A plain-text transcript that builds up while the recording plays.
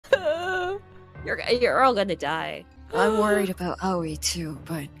You're all gonna die. I'm worried about Aoi too,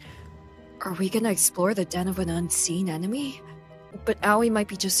 but are we gonna explore the den of an unseen enemy? But Aoi might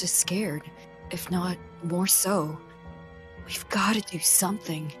be just as scared, if not more so. We've got to do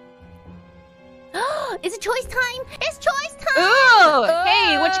something. Is it choice time? It's choice time! Oh,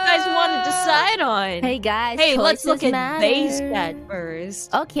 hey, what you guys want to decide on? Hey guys, hey, let's look at matter. base chat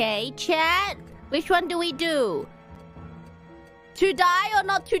first. Okay, chat. Which one do we do? To die or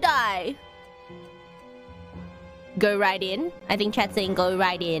not to die? Go right in. I think chat's saying go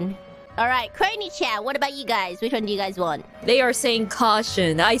right in. Alright, Kronii chat, what about you guys? Which one do you guys want? They are saying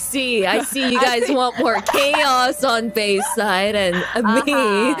caution. I see you guys want more chaos on base side, and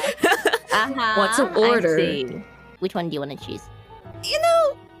me want some order. Which one do you want to choose? You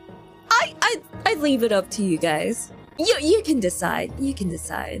know, I leave it up to you guys. You can decide. You can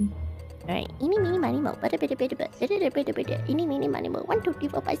decide. Alright. Eeny, meeny, miny, mo. Eeny, meeny, miny, mo. 1, 2, 3,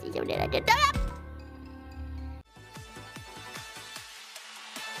 4, 5, 6, 7, 8, 9, 10.